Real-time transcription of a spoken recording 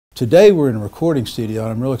Today we're in a recording studio,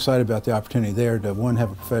 and I'm real excited about the opportunity there to, one,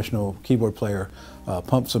 have a professional keyboard player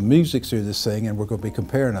pump some music through this thing, and we're going to be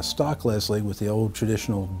comparing a stock Leslie with the old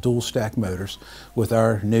traditional dual stack motors with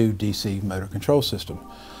our new DC motor control system.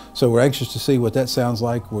 So we're anxious to see what that sounds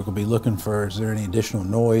like. We're going to be looking for, is there any additional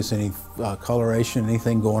noise, any coloration,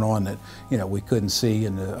 anything going on that we couldn't see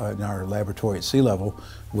in our laboratory at sea level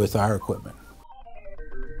with our equipment.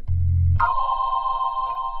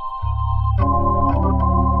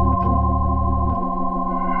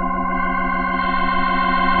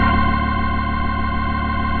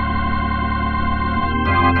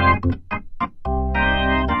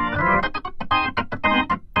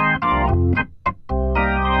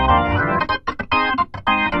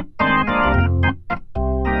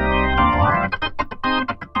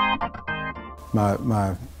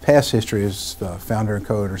 My past history is founder and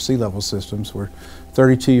co-owner of Sea Level Systems. We're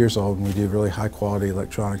 32 years old, and we do really high quality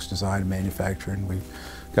electronics design and manufacturing. We've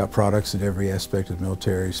got products in every aspect of the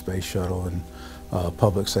military, space shuttle, and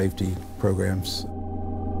public safety programs.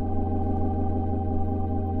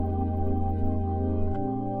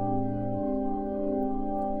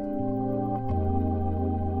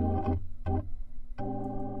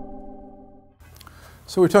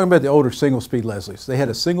 So we're talking about the older single-speed Leslies. They had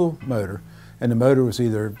a single motor, and the motor was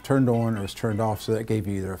either turned on or was turned off, so that gave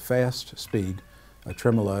you either a fast speed, a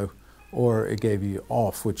tremolo, or it gave you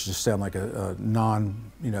off, which just sounded like a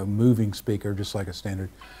non-moving speaker, just like a standard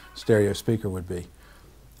stereo speaker would be.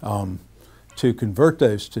 To convert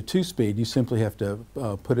those to two-speed, you simply have to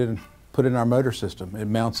put in our motor system. It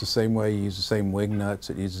mounts the same way, you use the same wing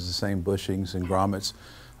nuts, it uses the same bushings and grommets.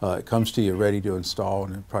 It comes to you ready to install,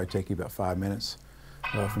 and it'll probably take you about 5 minutes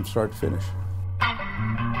from start to finish.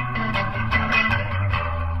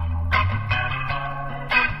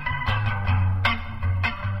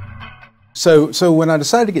 So when I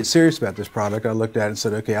decided to get serious about this product, I looked at it and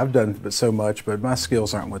said, okay, I've done so much, but my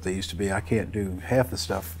skills aren't what they used to be. I can't do half the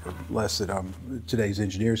stuff or less that today's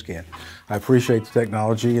engineers can. I appreciate the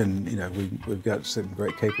technology, and we've got some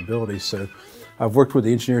great capabilities. So I've worked with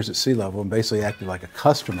the engineers at Sea Level and basically acted like a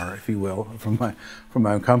customer, if you will, from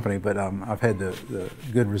my own company. But I've had the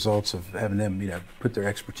good results of having them, put their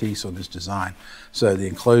expertise on this design. So the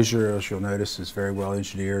enclosure, as you'll notice, is very well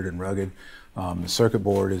engineered and rugged. The circuit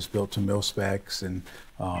board is built to mil specs, and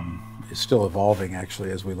it's still evolving actually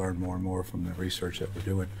as we learn more and more from the research that we're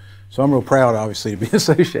doing. So I'm real proud, obviously, to be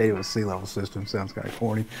associated with Sea Level Systems. Sounds kind of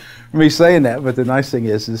corny for me saying that, but the nice thing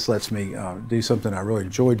is this lets me do something I really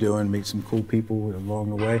enjoy doing, meet some cool people along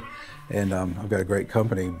the way, and I've got a great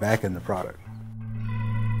company backing the product.